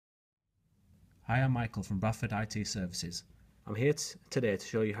Hi, I'm Michael from Bradford IT Services. I'm here today to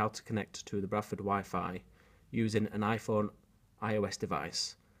show you how to connect to the Bradford Wi-Fi using an iPhone iOS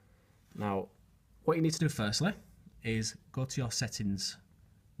device. Now, what you need to do firstly is go to your settings,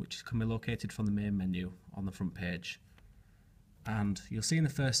 which can be located from the main menu on the front page. And you'll see in the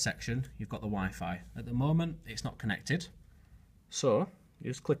first section you've got the Wi-Fi. At the moment it's not connected, so you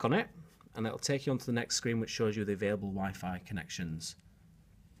just click on it and it'll take you onto the next screen, which shows you the available Wi-Fi connections.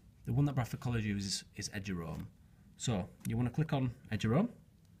 The one that Bradford College uses is Eduroam. So you want to click on Eduroam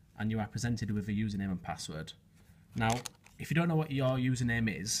and you are presented with a username and password. Now, if you don't know what your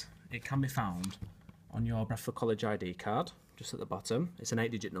username is, it can be found on your Bradford College ID card, just at the bottom. It's an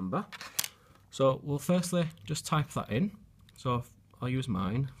 8-digit number. So we'll firstly just type that in. So I'll use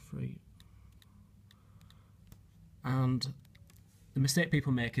mine. And the mistake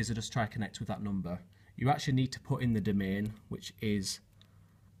people make is they just try to connect with that number. You actually need to put in the domain, which is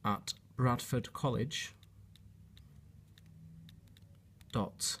at bradfordcollege.ac.uk.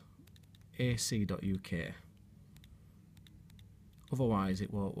 Otherwise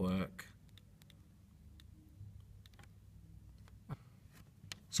it won't work.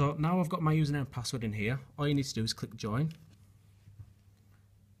 So now I've got my username and password in here. All you need to do is click join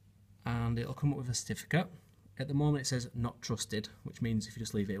and it'll come up with a certificate. At the moment it says not trusted, which means if you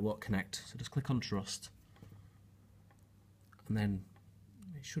just leave it, it won't connect. So just click on trust and then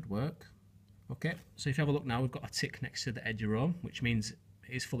it should work. Okay, so if you have a look now, we've got a tick next to the Eduroam, which means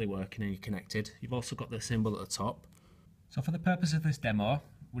it is fully working and you're connected. You've also got the symbol at the top. So for the purpose of this demo,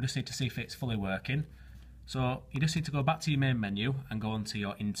 we just need to see if it's fully working. So you just need to go back to your main menu and go onto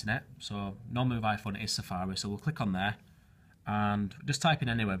your internet. So normally with iPhone it is Safari, so we'll click on there and just type in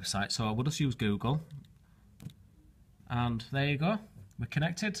any website. So we'll just use Google. And there you go, we're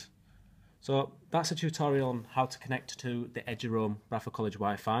connected. So that's a tutorial on how to connect to the Eduroam Bradford College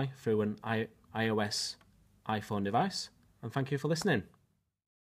Wi-Fi through an iOS iPhone device. And thank you for listening.